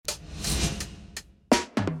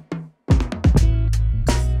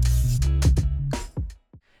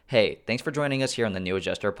Hey, thanks for joining us here on the New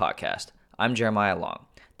Adjuster podcast. I'm Jeremiah Long,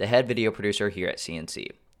 the head video producer here at CNC.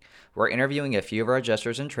 We're interviewing a few of our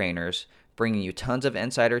adjusters and trainers, bringing you tons of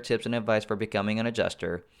insider tips and advice for becoming an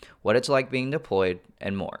adjuster, what it's like being deployed,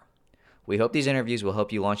 and more. We hope these interviews will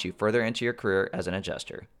help you launch you further into your career as an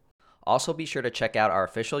adjuster. Also, be sure to check out our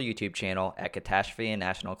official YouTube channel at Catastrophe and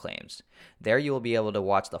National Claims. There you will be able to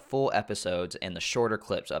watch the full episodes and the shorter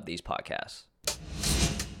clips of these podcasts.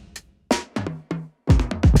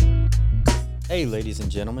 Hey ladies and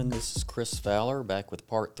gentlemen, this is Chris Fowler back with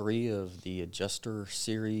part 3 of the Adjuster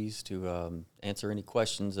series to answer any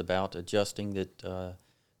questions about adjusting that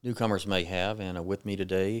newcomers may have. And with me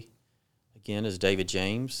today, again, is David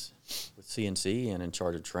James with CNC and in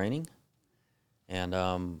charge of training.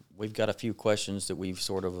 And we've got a few questions that we've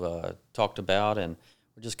sort of talked about, and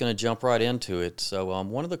we're just going to jump right into it. So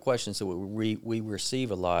one of the questions that we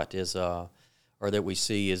receive a lot is, or that we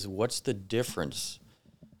see is, what's the difference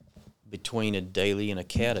between a daily and a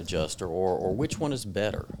CAD adjuster, or which one is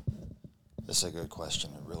better? That's a good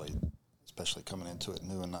question. It really, especially coming into it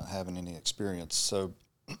new and not having any experience. So,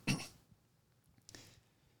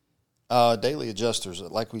 daily adjusters,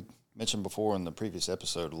 like we mentioned before in the previous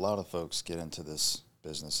episode, a lot of folks get into this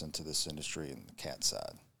business, into this industry, in the CAD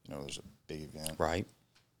side. You know, there's a big event. Right.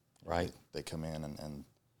 They come in and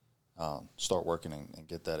start working and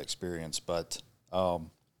get that experience. But,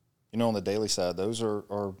 on the daily side, those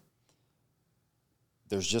are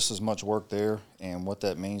there's just as much work there, and what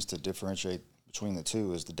that means to differentiate between the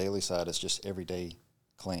two is the daily side is just everyday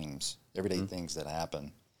claims, everyday things that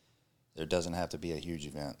happen. There doesn't have to be a huge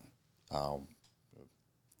event.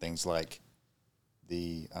 Things like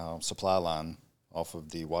the supply line off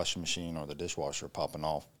of the washing machine or the dishwasher popping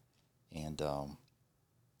off, and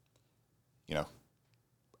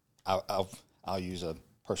I'll use a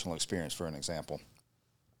personal experience for an example.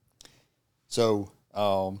 So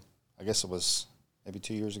I guess it was maybe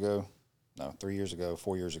 4 years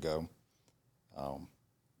ago. My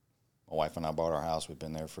wife and I bought our house. We've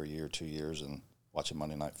been there for a year, 2 years, and watching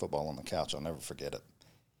Monday Night Football on the couch. I'll never forget it.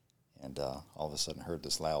 And all of a sudden heard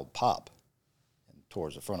this loud pop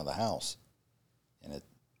towards the front of the house. And it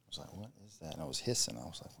was like, what is that? And it was hissing. I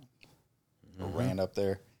was like, I ran up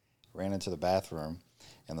there, ran into the bathroom,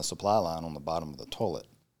 and the supply line on the bottom of the toilet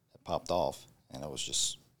had popped off, and it was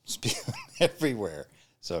just spewing everywhere.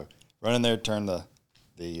 So run in there, turn the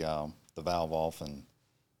valve off, and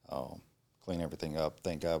clean everything up.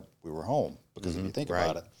 Thank God we were home, because if you think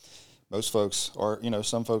about it, most folks are,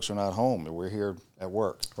 some folks are not home. We're here at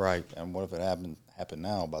work. Right. And what if it happened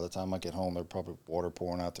now? By the time I get home, there's probably water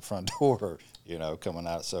pouring out the front door, coming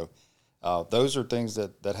out. So those are things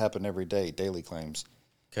that happen every day, daily claims.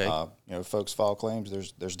 Okay. Folks file claims,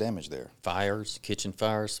 there's damage there. Fires, kitchen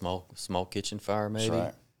fires, small kitchen fire maybe. That's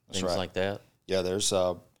right. Things like that. Yeah, there's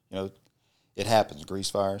it happens. Grease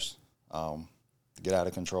fires get out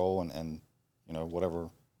of control, and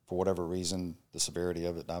for whatever reason, the severity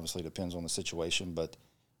of it obviously depends on the situation. But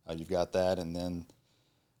you've got that, and then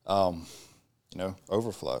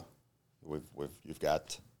overflow. You've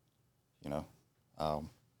got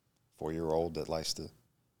 4-year-old that likes to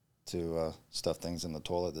stuff things in the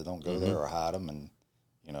toilet that don't go there, or hide them, and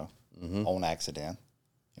on accident.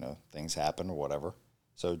 Things happen or whatever.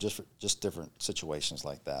 So just different situations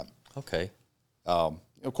like that. Okay.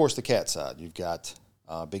 Of course, the CAT side, you've got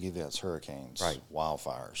big events, hurricanes, right,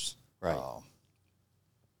 wildfires, right,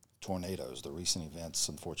 tornadoes. The recent events,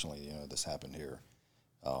 unfortunately, this happened here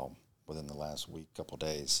within the last week, couple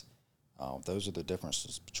days. Those are the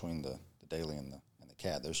differences between the daily and the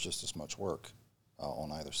CAT. There's just as much work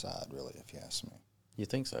on either side, really, if you ask me. You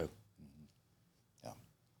think so? Mm-hmm. Yeah.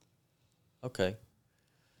 Okay.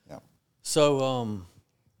 Yeah. So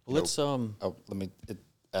let's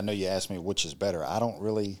I know you asked me which is better.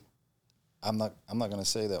 I'm not going to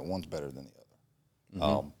say that one's better than the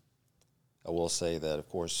other. I will say that, of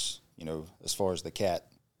course, as far as the CAT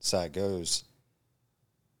side goes,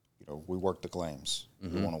 we work the claims.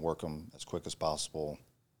 We want to work them as quick as possible,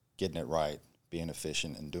 getting it right, being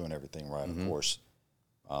efficient, and doing everything right. Of course,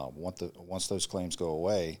 once those claims go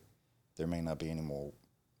away, there may not be any more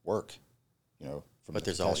work, But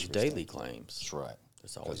there's always daily claims. That's right.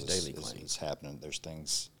 There's always daily claims. It's happening. There's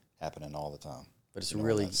things happening all the time. But it's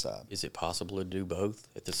really, is it possible to do both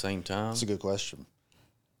at the same time? That's a good question.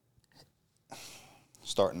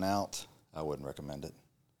 Starting out, I wouldn't recommend it.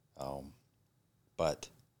 But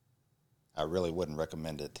I really wouldn't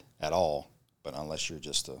recommend it at all. But unless you're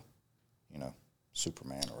just a,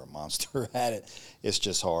 Superman or a monster at it, it's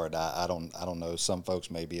just hard. I don't know. Some folks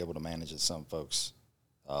may be able to manage it. Some folks,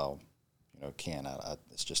 can.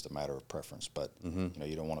 It's just a matter of preference. But,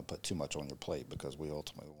 you don't want to put too much on your plate because we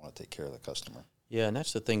ultimately want to take care of the customer. Yeah, and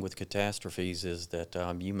that's the thing with catastrophes is that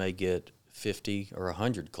you may get 50 or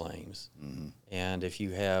 100 claims. And if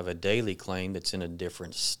you have a daily claim that's in a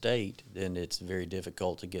different state, then it's very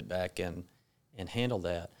difficult to get back and handle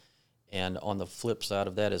that. And on the flip side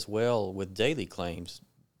of that as well, with daily claims,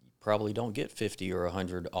 you probably don't get 50 or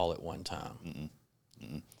 100 all at one time.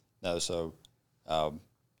 No, so,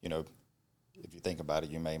 if you think about it,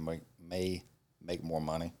 you may make more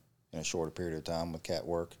money in a shorter period of time with cat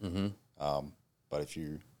work. But if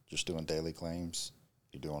you're just doing daily claims,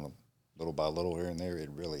 you're doing a little by little here and there, it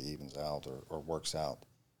really evens out or works out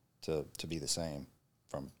to be the same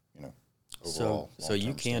from, overall. So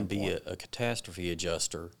you can be a catastrophe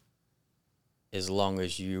adjuster as long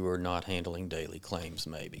as you are not handling daily claims,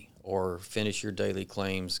 maybe, or finish your daily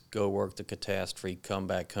claims, go work the catastrophe, come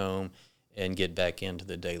back home, and get back into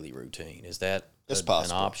the daily routine. Is that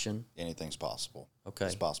an option? Anything's possible. Okay.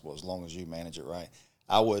 It's possible as long as you manage it right.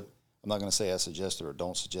 I'm not going to say I suggest it or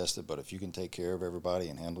don't suggest it, but if you can take care of everybody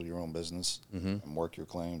and handle your own business and work your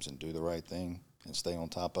claims and do the right thing and stay on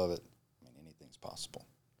top of it, anything's possible.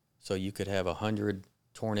 So you could have 100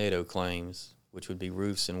 tornado claims, which would be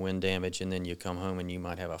roofs and wind damage, and then you come home and you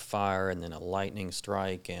might have a fire and then a lightning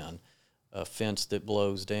strike and a fence that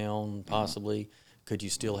blows down, possibly. Could you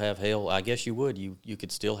still have hail? I guess you would. You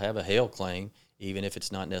could still have a hail claim, even if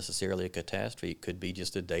it's not necessarily a catastrophe. It could be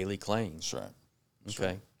just a daily claim. That's right. Okay.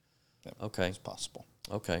 Right. Yep. Okay. It's possible.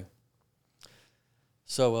 Okay.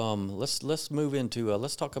 So let's move into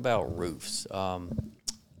let's talk about roofs. I'm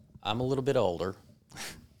a little bit older,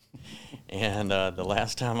 and the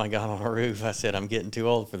last time I got on a roof, I said I'm getting too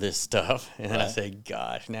old for this stuff, and I said,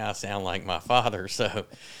 "Gosh, now I sound like my father." So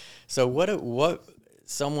what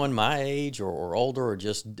someone my age or older or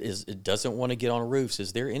just doesn't want to get on roofs?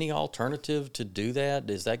 Is there any alternative to do that?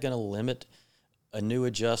 Is that going to limit a new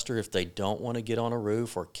adjuster if they don't want to get on a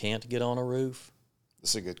roof or can't get on a roof? This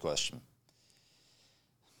is a good question.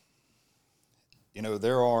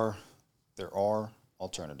 There are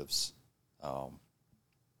alternatives.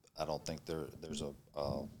 I don't think there's a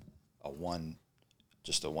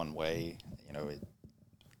one way.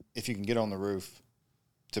 If you can get on the roof,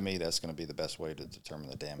 to me, that's going to be the best way to determine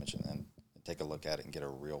the damage and take a look at it and get a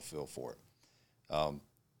real feel for it.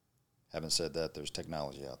 Having said that, there's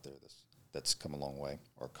technology out there that's come a long way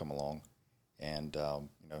or come along. And,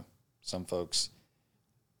 some folks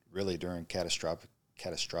really during catastrophic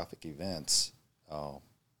events,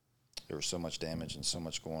 there was so much damage and so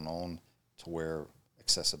much going on to where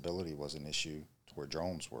accessibility was an issue to where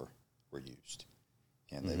drones were used.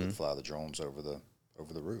 And they would fly the drones over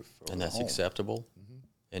the roof. And that's acceptable?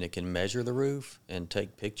 And it can measure the roof and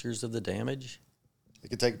take pictures of the damage? It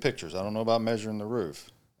can take pictures. I don't know about measuring the roof,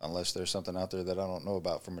 unless there's something out there that I don't know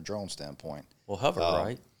about from a drone standpoint. Well, hover,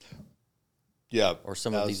 right? Yeah. Or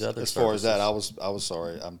some of these other As far as that, I was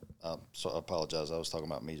sorry. I apologize. I was talking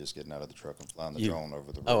about me just getting out of the truck and flying the drone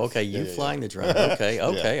over the roof. Oh, okay. You flying the drone. Okay,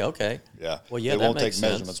 okay. Yeah. Well, yeah, it that won't makes take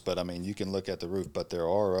sense. measurements, but you can look at the roof. But there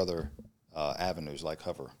are other avenues like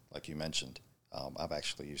hover, like you mentioned. I've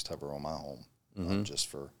actually used hover on my home just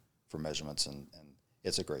for measurements, and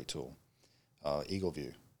it's a great tool. Eagle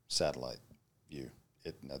View, satellite view.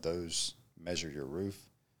 Those measure your roof.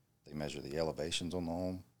 They measure the elevations on the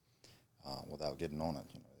home without getting on it.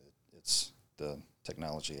 It's the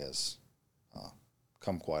technology has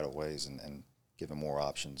come quite a ways and given more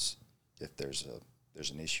options if there's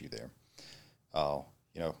an issue there.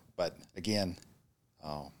 But again,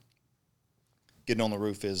 getting on the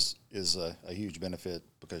roof is a huge benefit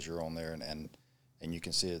because you're on there and you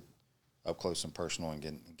can see it up close and personal and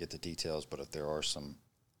get the details. But if there are some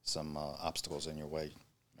obstacles in your way,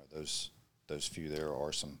 those few, there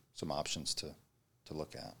are some options to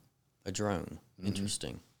look at. A drone.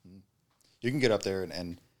 Interesting. You can get up there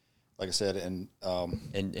and like I said, and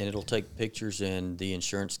it'll take pictures, and the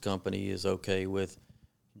insurance company is okay with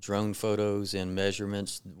drone photos and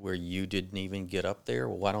measurements where you didn't even get up there.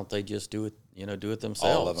 Well, why don't they just do it themselves?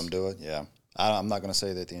 All of them do it, yeah. I'm not going to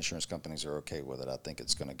say that the insurance companies are okay with it. I think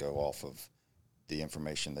it's going to go off of the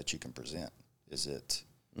information that you can present. Is it,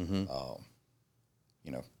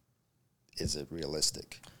 is it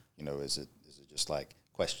realistic? Is it just like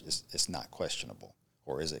question? It's not questionable,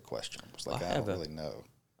 or is it questionable? It's like I don't really know.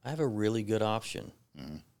 I have a really good option,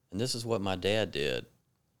 and this is what my dad did.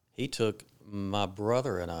 He took my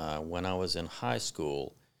brother and I, when I was in high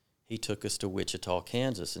school, he took us to Wichita,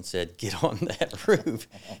 Kansas, and said, get on that roof,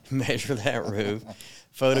 measure that roof,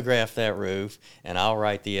 photograph that roof, and I'll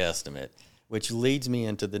write the estimate. Which leads me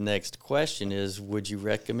into the next question is, would you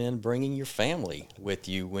recommend bringing your family with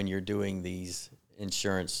you when you're doing these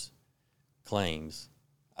insurance claims?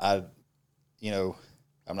 I'm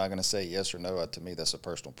not going to say yes or no. To me, that's a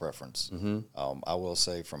personal preference. I will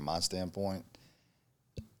say, from my standpoint,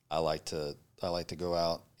 I like to go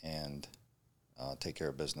out and take care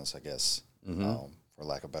of business, I guess, for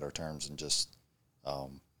lack of better terms, and just I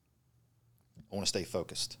want to stay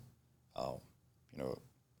focused.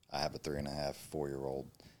 I have a 3.5, 4-year-old.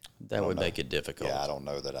 That would make it difficult. Yeah, I don't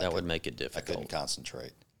know that. That would make it difficult. I couldn't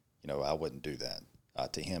concentrate. I wouldn't do that.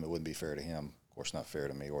 To him, it wouldn't be fair to him. Of course, not fair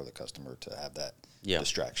to me or the customer to have that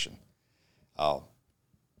distraction.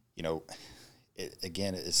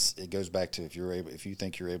 It goes back to if you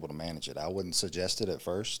think you're able to manage it. I wouldn't suggest it at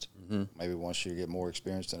first. Maybe once you get more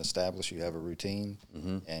experienced and established, you have a routine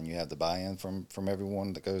and you have the buy-in from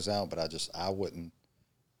everyone that goes out. But I wouldn't.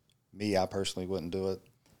 I personally wouldn't do it.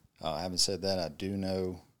 Having said that, I do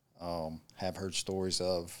know, have heard stories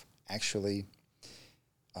of actually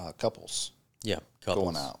couples. Yeah,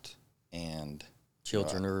 couples going out, and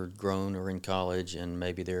children are grown or in college, and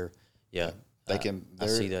maybe they're they can. I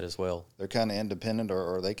see that as well. They're kind of independent,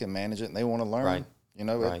 or they can manage it, and they want to learn. Right.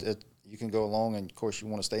 You can go along, and of course you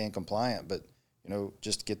want to stay in compliant, but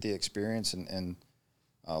just get the experience and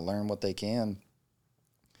learn what they can.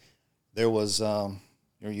 There was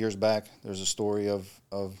years back. There's a story of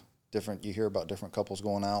different. You hear about different couples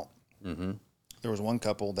going out. There was one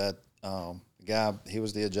couple that the guy, he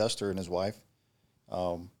was the adjuster, and his wife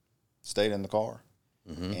stayed in the car,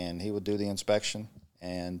 and he would do the inspection.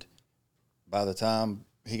 And by the time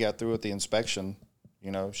he got through with the inspection,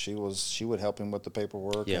 she would help him with the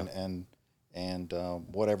paperwork and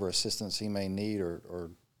whatever assistance he may need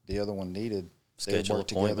or the other one needed. They would work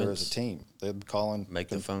together as a team. They'd call him, make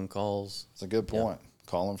the phone calls. It's a good point.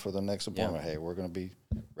 Call him for the next appointment. Hey, we're going to be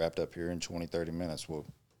wrapped up here in 20, 30 minutes. Well,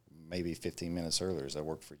 maybe 15 minutes earlier. Does that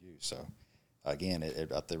work for you? So, again,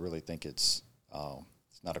 I really think it's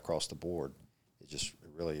not across the board. It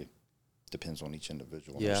really depends on each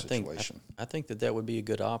individual and their situation. I think that would be a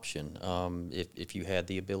good option if you had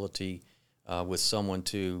the ability with someone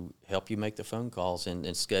to help you make the phone calls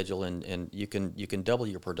and schedule, and you can double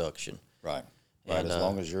your production. Right. And, as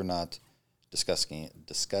long as you're not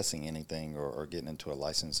discussing anything or getting into a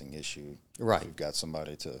licensing issue. Right. You've got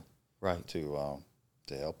somebody to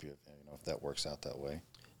help you if that works out that way.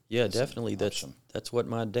 Yeah, definitely. That's what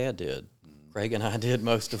my dad did. Craig and I did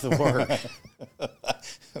most of the work.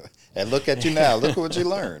 And look at you now. Look what you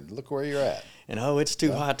learned. Look where you're at. And it's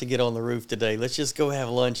too hot to get on the roof today. Let's just go have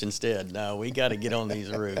lunch instead. No, we got to get on these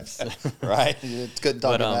roofs. Right. You couldn't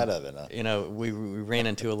talk him out of it. Huh? We ran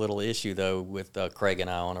into a little issue though with Craig and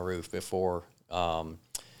I on a roof before,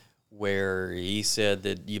 where he said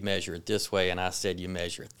that you measure it this way, and I said you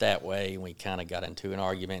measure it that way, and we kind of got into an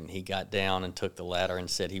argument. And he got down and took the ladder and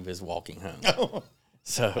said he was walking home.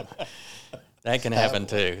 So that can happen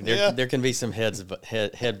too. There can be some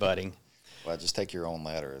head butting. Well, just take your own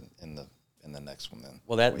ladder in the next one then.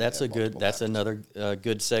 Well, that's another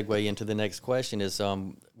good segue into the next question is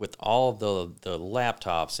with all the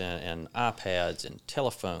laptops and iPads and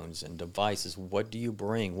telephones and devices, what do you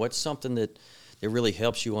bring? What's something that really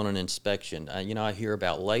helps you on an inspection? I hear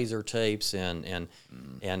about laser tapes and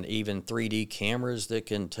even 3D cameras that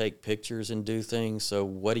can take pictures and do things. So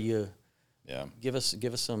what do you? Yeah. Give us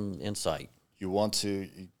some insight. You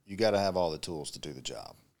got to have all the tools to do the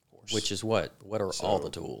job, of course. Which is what? What are all the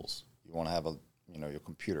tools? You want to have your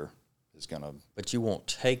computer is going to. But you won't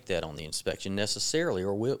take that on the inspection necessarily,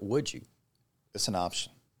 or would you? It's an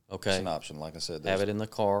option. Okay. It's an option. Like I said. Have it in the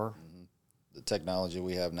car. Mm-hmm. The technology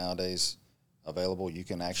we have nowadays available, you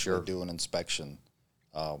can actually do an inspection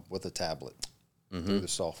with a tablet through the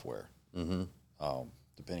software,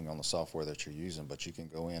 depending on the software that you're using. But you can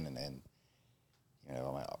go in and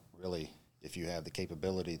really, if you have the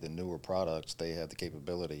capability, the newer products, they have the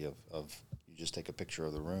capability of you just take a picture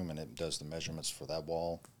of the room and it does the measurements for that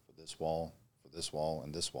wall, for this wall, for this wall,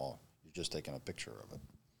 and this wall. You're just taking a picture of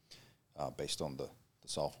it based on the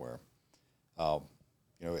software. And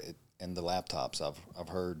the laptops, I've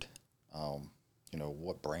heard,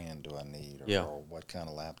 what brand do I need or what kind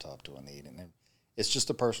of laptop do I need? And it's just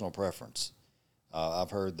a personal preference.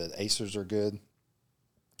 I've heard that Acers are good.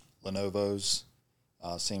 Lenovo's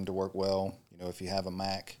seem to work well. If you have a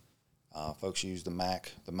Mac, folks use the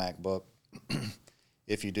MacBook.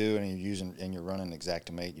 If you do and you're running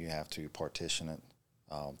Xactimate, you have to partition it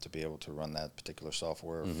to be able to run that particular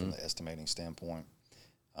software from the estimating standpoint.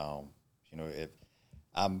 If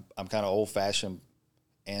I'm kind of old-fashioned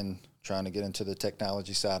and trying to get into the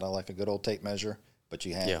technology side, I like a good old tape measure, but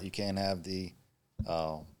you can have the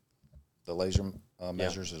the laser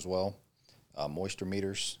measures as well. Moisture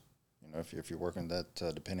meters. You know, if you're working that,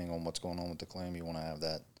 depending on what's going on with the claim, you want to have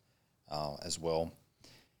that as well.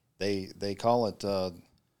 They call it.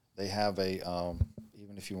 They have a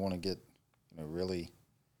even if you want to get, you know, really.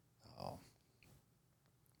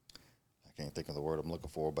 I can't think of the word I'm looking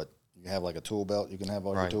for, but you have like a tool belt. You can have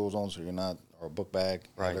all your tools on, so you're not, or a book bag.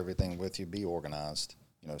 Have everything with you. Be organized.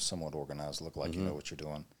 You know, somewhat organized. Look like you know what you're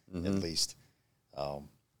doing at least,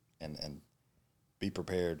 and be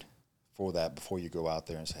prepared for that before you go out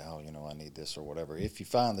there and say, oh, you know, I need this or whatever. If you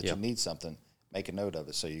find that you need something, make a note of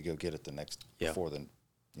it so you go get it the next before the,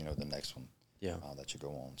 you know, the next one that you go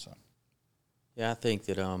on. So, yeah, I think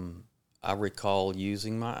that I recall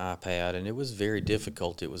using my iPad, and it was very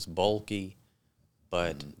difficult. It was bulky,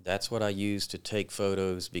 but that's what I used to take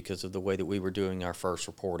photos because of the way that we were doing our first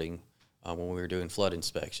reporting when we were doing flood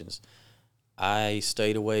inspections. I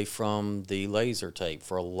stayed away from the laser tape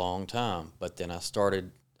for a long time, but then I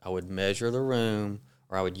would measure the room,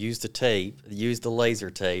 or I would use the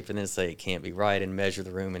laser tape, and then say it can't be right, and measure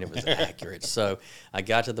the room, and it was accurate. So I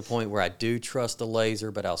got to the point where I do trust the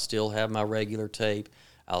laser, but I'll still have my regular tape.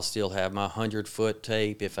 I'll still have my 100-foot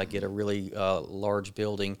tape if I get a really large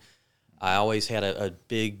building. I always had a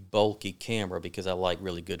big, bulky camera because I like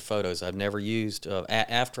really good photos. I've never used,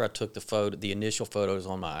 after I took the initial photos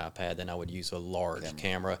on my iPad, then I would use a large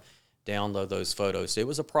camera, download those photos. It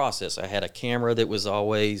was a process. I had a camera that was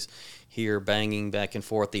always here banging back and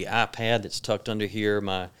forth, the iPad that's tucked under here,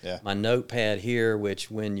 my notepad here,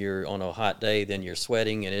 which when you're on a hot day, then you're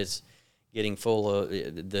sweating and it's getting full of,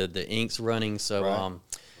 the ink's running. So, you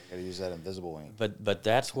got to use that invisible ink. But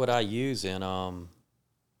that's what I use, and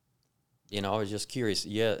you know, I was just curious.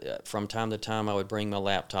 Yeah, from time to time, I would bring my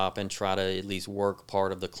laptop and try to at least work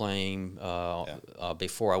part of the claim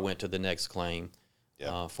before I went to the next claim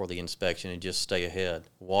for the inspection and just stay ahead.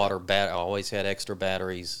 I always had extra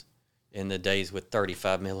batteries. In the days with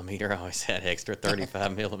 35 millimeter, I always had extra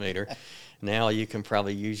 35 millimeter. Now you can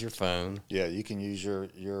probably use your phone. Yeah, you can use your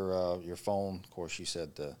phone. Of course, you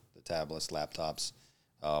said the tablets, laptops.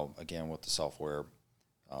 Again, with the software,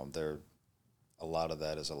 a lot of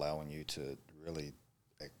that is allowing you to really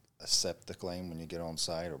accept the claim when you get on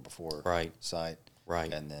site or before site,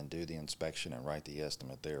 and then do the inspection and write the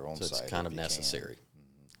estimate there on site. So it's kind of necessary.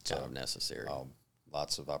 Kind of necessary.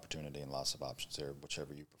 Lots of opportunity and lots of options there,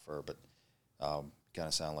 whichever you prefer. But kind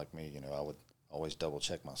of sound like me, you know, I would always double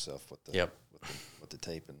check myself with the with the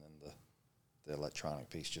tape and then the electronic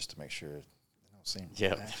piece just to make sure it don't seem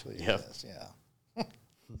actually is.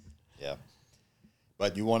 Yeah.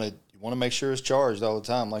 But you want to make sure it's charged all the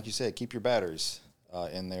time, like you said. Keep your batteries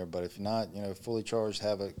in there. But if not, you know, fully charged,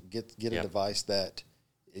 get a device that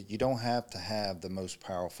you don't have to have the most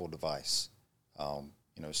powerful device.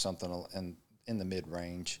 You know, something in the mid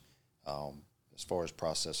range as far as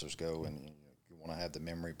processors go, and you want to have the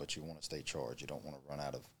memory, but you want to stay charged. You don't want to run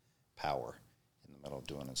out of power in the middle of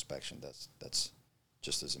doing inspection. That's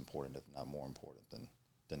just as important, if not more important,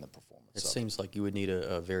 than the performance. It seems like you would need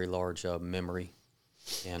a very large memory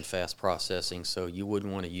and fast processing, so you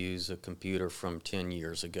wouldn't want to use a computer from 10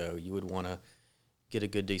 years ago. You would want to get a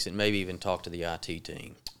good, decent, maybe even talk to the IT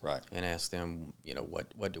team, and ask them, you know,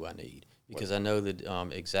 what do I need? Because I know that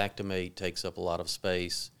Xactimate takes up a lot of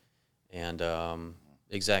space, and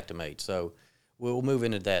Xactimate. So we'll move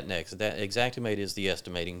into that next. That Xactimate is the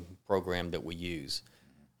estimating program that we use.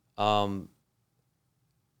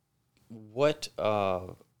 What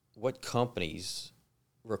companies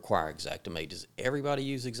require Xactimate? Does everybody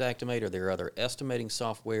use Xactimate? Are there other estimating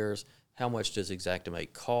softwares? How much does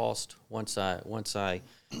Xactimate cost? Once I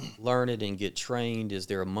learn it and get trained, is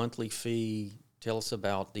there a monthly fee? Tell us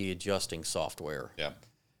about the adjusting software. Yeah.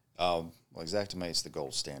 Well, Xactimate's the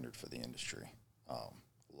gold standard for the industry. A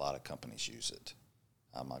lot of companies use it.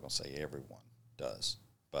 I'm not going to say everyone does,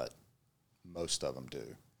 but most of them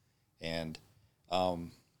do. And,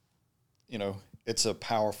 you know, it's a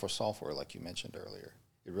powerful software, like you mentioned earlier.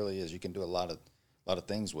 It really is. You can do a lot of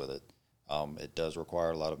things with it. It does require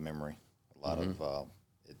a lot of memory, a lot of,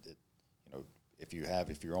 you know, if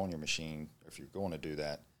you're on your machine, or if you're going to do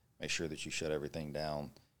that, make sure that you shut everything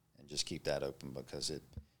down and just keep that open, because it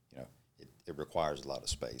requires a lot of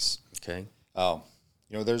space. Okay.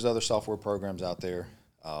 You know, there's other software programs out there.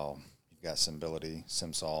 You've got Symbility,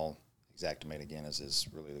 SimSol. Xactimate, again, is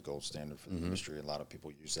really the gold standard for the industry. A lot of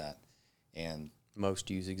people use that. And most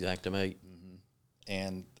use Xactimate.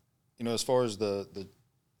 And, you know, as far as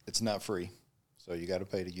it's not free, so you got to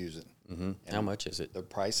pay to use it. How much is it? The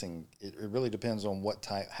pricing, it really depends on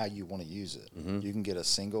how you want to use it. You can get a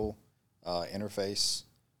single interface,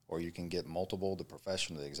 or you can get multiple. The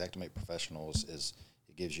Xactimate Professionals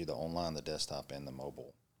it gives you the online, the desktop, and the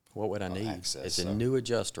mobile. What would I need access, as a new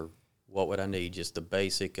adjuster? What would I need? Just the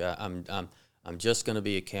basic. I'm just going to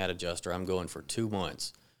be a CAT adjuster. I'm going for 2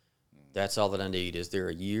 months. That's all that I need. Is there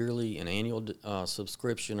an annual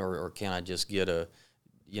subscription, or can I just get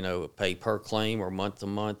pay per claim or month to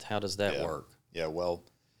month? How does that work? Yeah, well,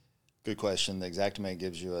 good question. The Xactimate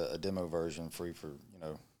gives you a demo version free for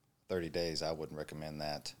 30 days. I wouldn't recommend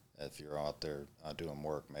that if you're out there doing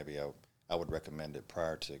work. Maybe I would recommend it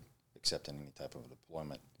prior to accepting any type of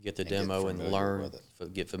deployment. Get the demo and learn,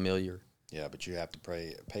 get familiar. Yeah, but you have to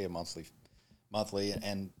pay a monthly,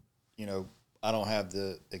 and I don't have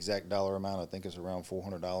the exact dollar amount. I think it's around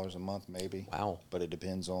 $400 a month, maybe. Wow! But it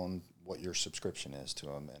depends on what your subscription is to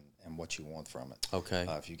them and what you want from it. Okay.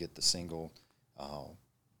 If you get the single,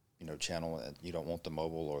 channel, and you don't want the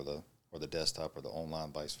mobile or the desktop or the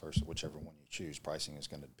online, vice versa, whichever one you choose, pricing is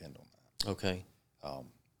going to depend on that. Okay.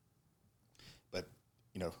 But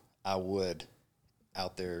I would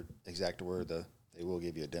out there Xactware, they will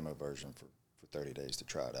give you a demo version for 30 days to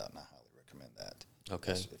try it out, and I highly recommend that.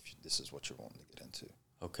 Okay. If this is what you're wanting to get into.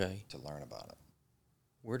 Okay. To learn about it.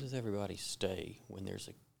 Where does everybody stay when there's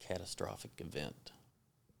a catastrophic event?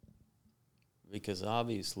 Because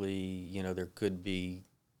obviously, there could be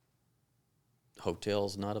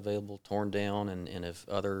hotels not available, torn down, and if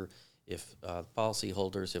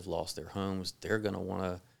policyholders have lost their homes, they're going to want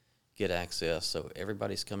to get access. So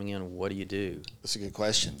everybody's coming in. What do you do? That's a good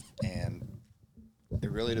question, and it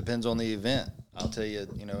really depends on the event. I'll tell you,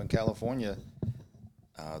 in California,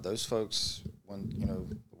 those folks, when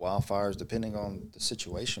the wildfires, depending on the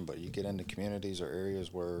situation, but you get into communities or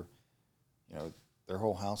areas where their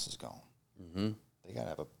whole house is gone. Mm-hmm. They gotta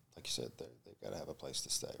have like you said, they've got to have a place to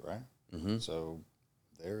stay, right? Mm-hmm. So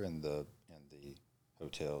they're in the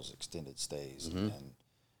hotels, extended stays, mm-hmm. and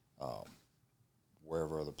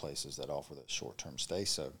wherever other places that offer the short-term stay.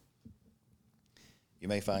 So you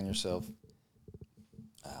may find yourself,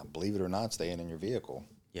 believe it or not, staying in your vehicle.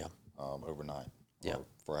 Yeah. Overnight. Yeah. Or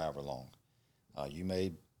for however long. You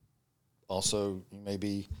may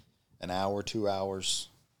be an hour, 2 hours,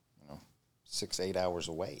 6-8 hours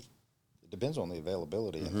away. It depends on the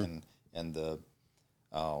availability mm-hmm. and the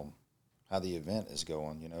how the event is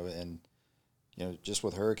going, and just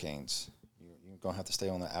with hurricanes, you're going to have to stay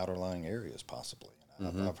on the outer lying areas possibly.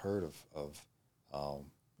 Mm-hmm. I've heard of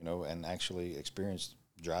and actually experienced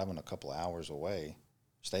driving a couple of hours away,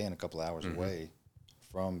 staying a couple of hours mm-hmm. away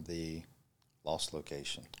from the lost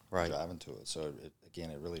location, right? Driving to it. So it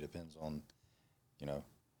really depends on the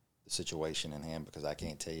situation in hand, because I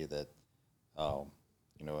can't tell you that a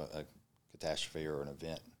catastrophe or an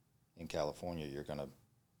event in California, you're gonna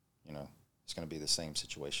it's gonna be the same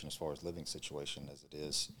situation as far as living situation as it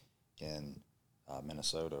is in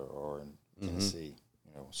Minnesota or in mm-hmm. Tennessee.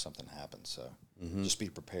 Something happens. So mm-hmm. just be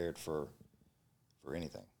prepared for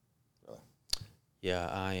anything, really.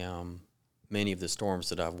 Yeah, many of the storms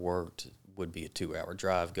that I've worked would be a 2-hour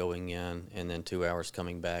drive going in and then 2 hours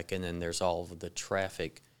coming back, and then there's all of the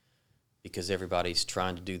traffic because everybody's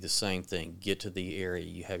trying to do the same thing, get to the area.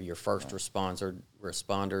 You have your first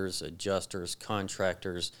responders, adjusters,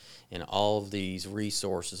 contractors, and all of these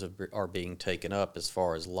resources are being taken up as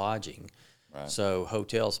far as lodging. Right. So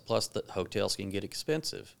hotels can get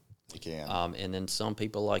expensive. They can. And then some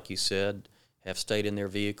people, like you said, have stayed in their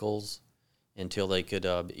vehicles until they could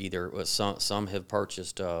some have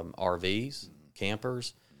purchased RVs, mm-hmm.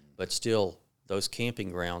 campers, but still those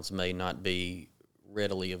camping grounds may not be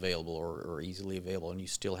readily available or easily available, and you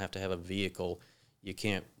still have to have a vehicle. You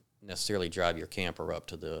can't necessarily drive your camper up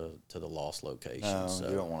to the lost location. No, so,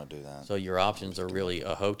 you don't want to do that. So your options are really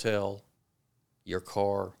a hotel, your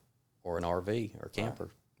car, or an RV or camper.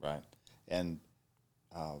 Right. And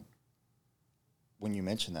when you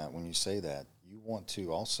mention that, when you say that, you want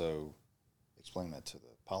to also explain that to the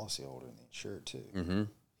policyholder and the insured too. Mm-hmm.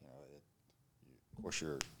 Of course,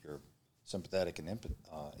 you're sympathetic and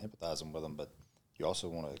empathizing with them, but you also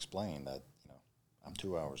want to explain that I'm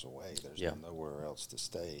 2 hours away. There's nowhere else to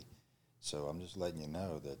stay, so I'm just letting you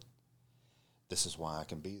know that this is why I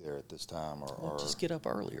can be there at this time. Or just get up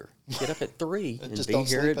earlier. Get up at 3 and just be don't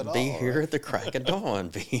here. sleep at all, here right? at the crack of dawn.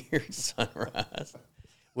 Be here at sunrise.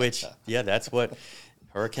 Which, that's what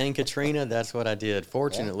Hurricane Katrina. That's what I did.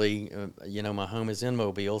 Fortunately, my home is in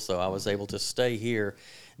Mobile, so I was able to stay here.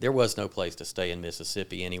 There was no place to stay in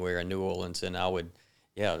Mississippi, anywhere in New Orleans, and I would,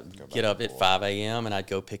 get up at 5 a.m. and I'd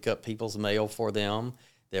go pick up people's mail for them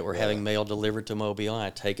that were having mail delivered to Mobile.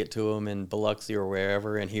 I'd take it to them in Biloxi or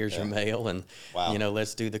wherever, and here's your mail, and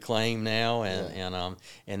let's do the claim now,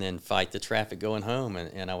 and then fight the traffic going home,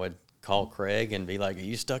 and I would call Craig and be like, "Are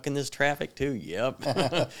you stuck in this traffic too?" Yep.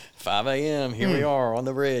 5 a.m. Here we are on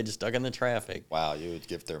the bridge, stuck in the traffic. Wow, you would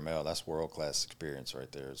gift their mail. That's world-class experience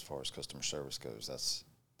right there as far as customer service goes.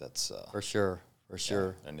 That's For sure.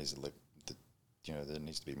 yeah, there needs to there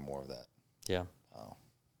needs to be more of that. Yeah. Oh.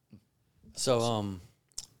 So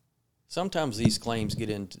sometimes these claims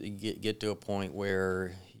get to a point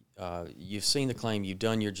where you've seen the claim, you've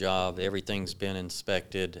done your job, everything's been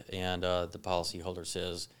inspected, and the policyholder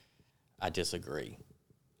says, "I disagree.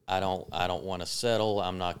 I don't want to settle.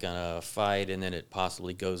 I'm not going to fight," and then it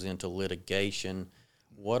possibly goes into litigation.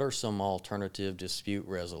 What are some alternative dispute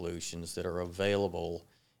resolutions that are available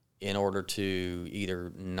in order to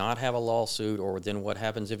either not have a lawsuit, or then what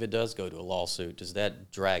happens if it does go to a lawsuit? Does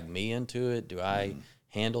that drag me into it? Do I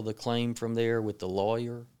handle the claim from there with the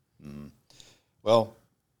lawyer? Well,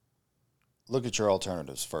 look at your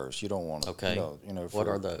alternatives first. You don't want to, Okay. What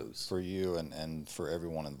are those? For you and for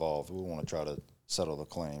everyone involved, we want to try to settle the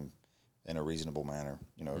claim in a reasonable manner,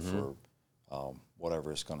 for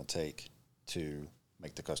whatever it's going to take to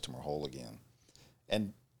make the customer whole again.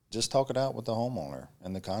 And just talk it out with the homeowner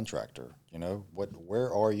and the contractor.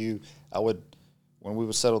 Where are you? When we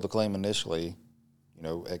would settle the claim initially,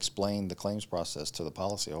 explain the claims process to the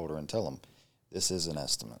policyholder and tell them, this is an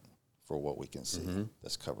estimate for what we can see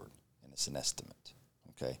that's covered, and it's an estimate.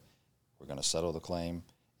 Okay, we're going to settle the claim,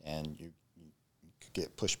 and you could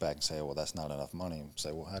get pushback and say, well, that's not enough money. And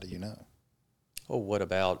say, well, how do you know? Well, what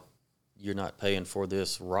about you're not paying for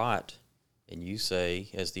this rot? And you say,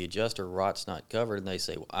 as the adjuster, rot's not covered, and they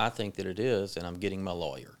say, well, I think that it is, and I'm getting my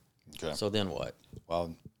lawyer. Okay. So then what?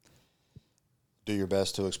 Well, do your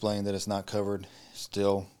best to explain that it's not covered.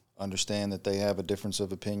 Still understand that they have a difference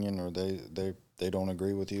of opinion, or they don't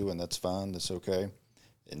agree with you, and that's fine. That's okay.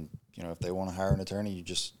 And if they want to hire an attorney,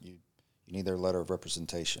 you need their letter of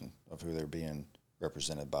representation of who they're being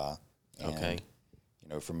represented by. And, Okay.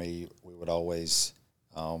 For me, we would always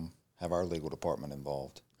have our legal department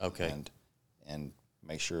involved. Okay. And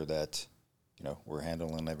make sure that we're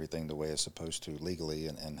handling everything the way it's supposed to legally,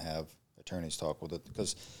 and have attorneys talk with it,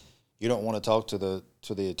 because you don't want to talk to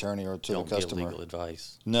the attorney or to Don't the customer. give legal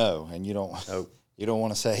advice. No, and you don't. Nope. You don't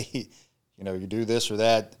want to say, you do this or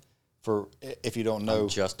that if you don't know I'm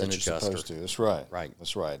just that an you're adjuster. supposed to. That's right. Right.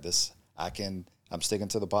 That's right. I'm sticking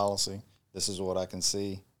to the policy. This is what I can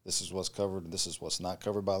see. This is what's covered. This is what's not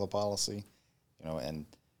covered by the policy. And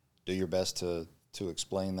do your best to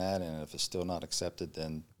explain that. And if it's still not accepted,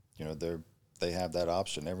 then they have that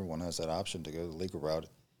option. Everyone has that option to go the legal route.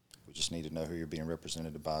 We just need to know who you're being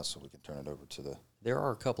represented by, so we can turn it over to the. There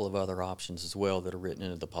are a couple of other options as well that are written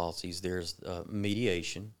into the policies. There's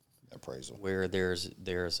mediation, Appraisal. where there's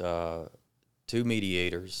two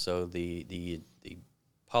mediators. So the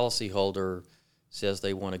policyholder says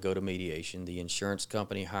they want to go to mediation. The insurance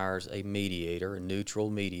company hires a mediator, a neutral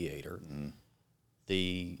mediator.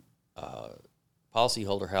 The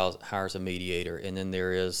policyholder hires a mediator, and then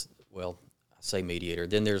there is, well, I say mediator,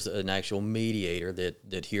 then there's an actual mediator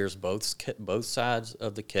that hears both sides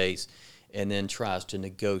of the case and then tries to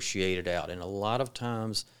negotiate it out. And a lot of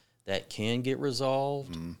times that can get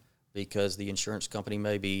resolved because the insurance company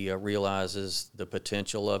maybe realizes the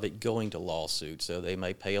potential of it going to lawsuit, so they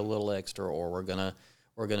may pay a little extra, or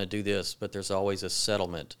we're gonna do this. But there's always a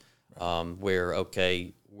settlement where,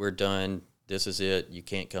 okay, we're done. This is it. You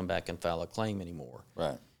can't come back and file a claim anymore.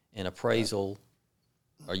 Right. And appraisal,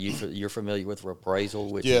 you're familiar with appraisal,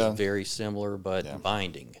 which Yeah. is very similar but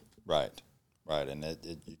binding. Right. And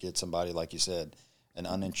you get somebody, like you said, an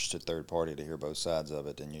uninterested third party to hear both sides of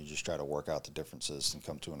it, and you just try to work out the differences and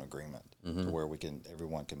come to an agreement to where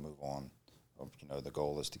everyone can move on. The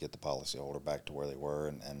goal is to get the policyholder back to where they were,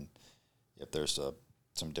 and if there's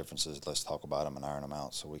some differences, let's talk about them and iron them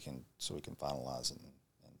out so we can finalize it, and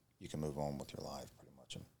you can move on with your life pretty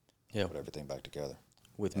much and put everything back together.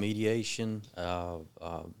 With mediation,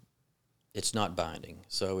 it's not binding.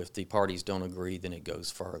 So if the parties don't agree, then it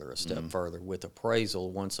goes a step further. With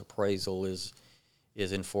appraisal, once appraisal is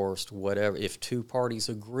enforced, whatever, if two parties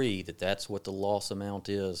agree that that's what the loss amount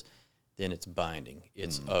is, then it's binding.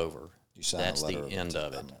 It's over. You sign That's a letter the end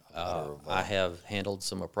of it. of I have handled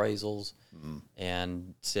some appraisals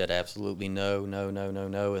and said absolutely no,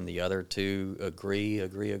 and the other two agree,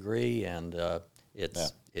 and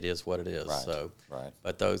it is what it is. Right, So, right.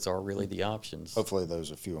 But those are really the options. Hopefully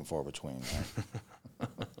those are few and far between.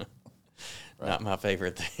 Right? Not my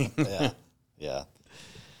favorite thing. Yeah.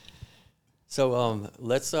 So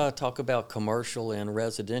let's talk about commercial and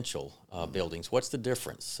residential buildings. What's the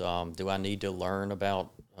difference? Do I need to learn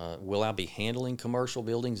about? Will I be handling commercial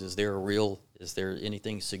buildings? Is there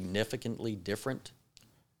anything significantly different?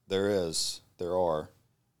 There are.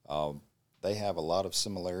 they have a lot of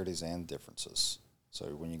similarities and differences. So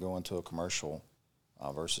when you go into a commercial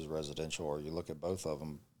versus residential, or you look at both of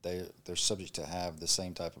them, they're subject to have the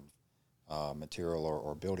same type of material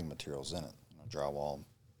or building materials in it. Drywall.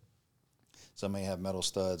 Some may have metal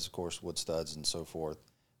studs, of course, wood studs and so forth,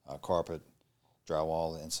 carpet,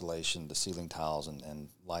 drywall, insulation, the ceiling tiles, and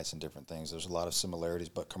lights and different things. There's a lot of similarities,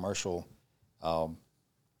 but commercial,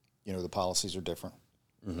 the policies are different.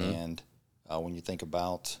 And when you think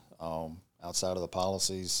about outside of the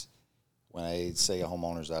policies, when I say a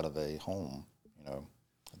homeowner's out of a home,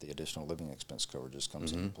 the additional living expense coverage just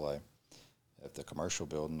comes into play. If the commercial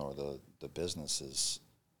building or the business is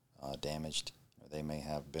damaged, they may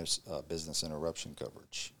have business interruption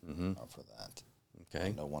coverage for that.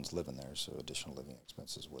 Okay. No one's living there, so additional living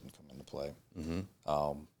expenses wouldn't come into play.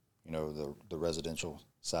 The residential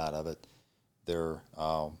side of it,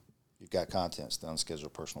 you've got contents, the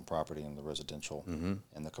unscheduled personal property in the residential.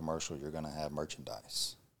 And the commercial, you're going to have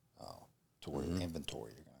merchandise to where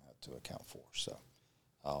inventory you're going to have to account for. So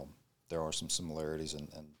there are some similarities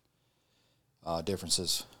and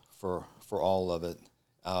differences for all of it.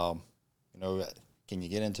 Can you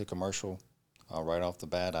get into commercial right off the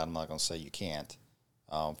bat? I'm not going to say you can't.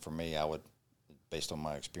 For me, I would, based on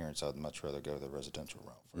my experience, I'd much rather go the residential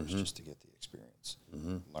route first just to get the experience,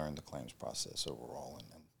 learn the claims process overall,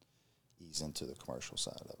 and ease into the commercial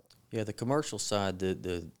side of it. Yeah, the commercial side,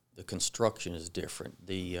 the construction is different.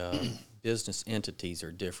 The business entities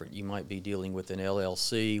are different. You might be dealing with an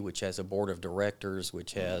LLC, which has a board of directors,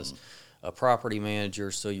 which has a property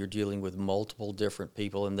manager, so you're dealing with multiple different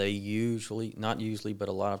people, and they not usually, but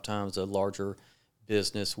a lot of times a larger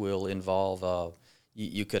business will involve,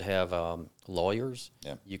 you could have lawyers,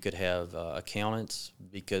 you could have accountants,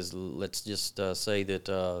 because let's just say that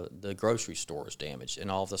the grocery store is damaged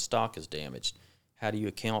and all the stock is damaged. How do you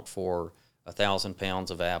account for 1,000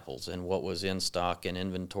 pounds of apples and what was in stock and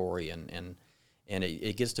inventory, and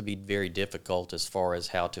it gets to be very difficult as far as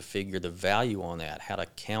how to figure the value on that, how to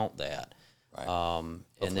count that. Right. And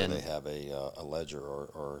hopefully then they have a ledger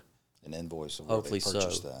or an invoice of where hopefully they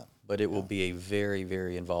purchased that. But it will be a very,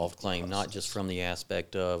 very involved claim, not just from the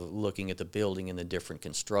aspect of looking at the building and the different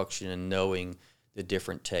construction and knowing the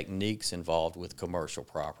different techniques involved with commercial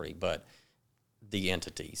property, but the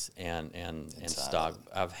entities and stock.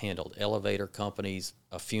 I've handled elevator companies,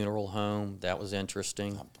 a funeral home. That was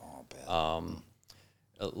interesting.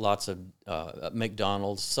 Lots of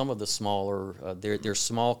McDonald's. Some of the smaller, there's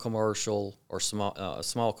small commercial or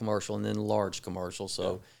small commercial, and then large commercial.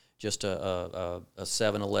 So just a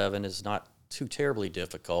 7-Eleven is not too terribly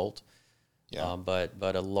difficult.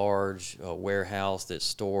 But a large warehouse that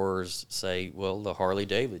stores, say, the Harley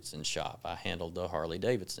Davidson shop. I handled the Harley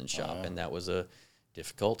Davidson shop, and that was a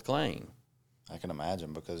difficult claim. I can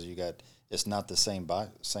imagine, because it's not the same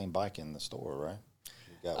bike in the store, right?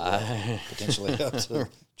 You've got potentially up to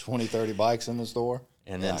 20, 30 bikes in the store.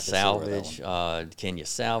 And then salvage, can you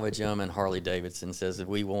salvage them? And Harley Davidson says that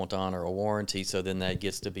we won't honor a warranty, so then that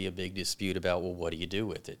gets to be a big dispute about, what do you do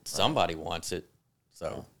with it? Right. Somebody wants it,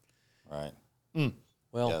 so. Right.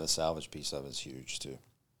 Well, the salvage piece of it is huge too.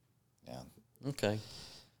 Yeah. Okay.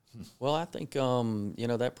 Well, I think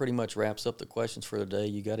that pretty much wraps up the questions for today.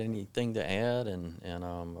 You got anything to add,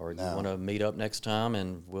 or do you want to meet up next time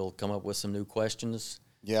and we'll come up with some new questions?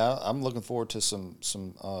 Yeah, I'm looking forward to some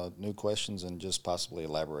new questions and just possibly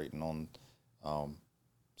elaborating on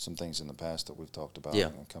some things in the past that we've talked about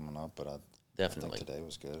and coming up. But I think today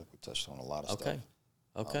was good. We touched on a lot of stuff.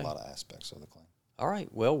 Okay. A lot of aspects of the claim. All right.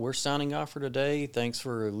 Well, we're signing off for today. Thanks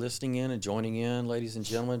for listening in and joining in, ladies and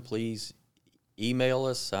gentlemen. Please email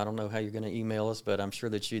us. I don't know how you're going to email us, but I'm sure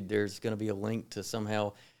that there's going to be a link to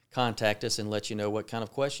somehow contact us and let you know what kind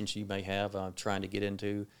of questions you may have trying to get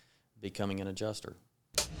into becoming an adjuster.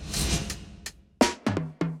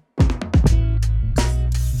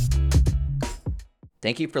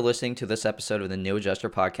 Thank you for listening to this episode of the New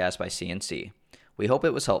Adjuster Podcast by CNC. We hope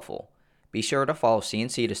it was helpful. Be sure to follow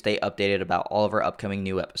CNC to stay updated about all of our upcoming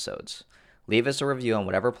new episodes. Leave us a review on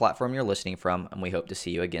whatever platform you're listening from, and we hope to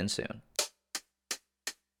see you again soon.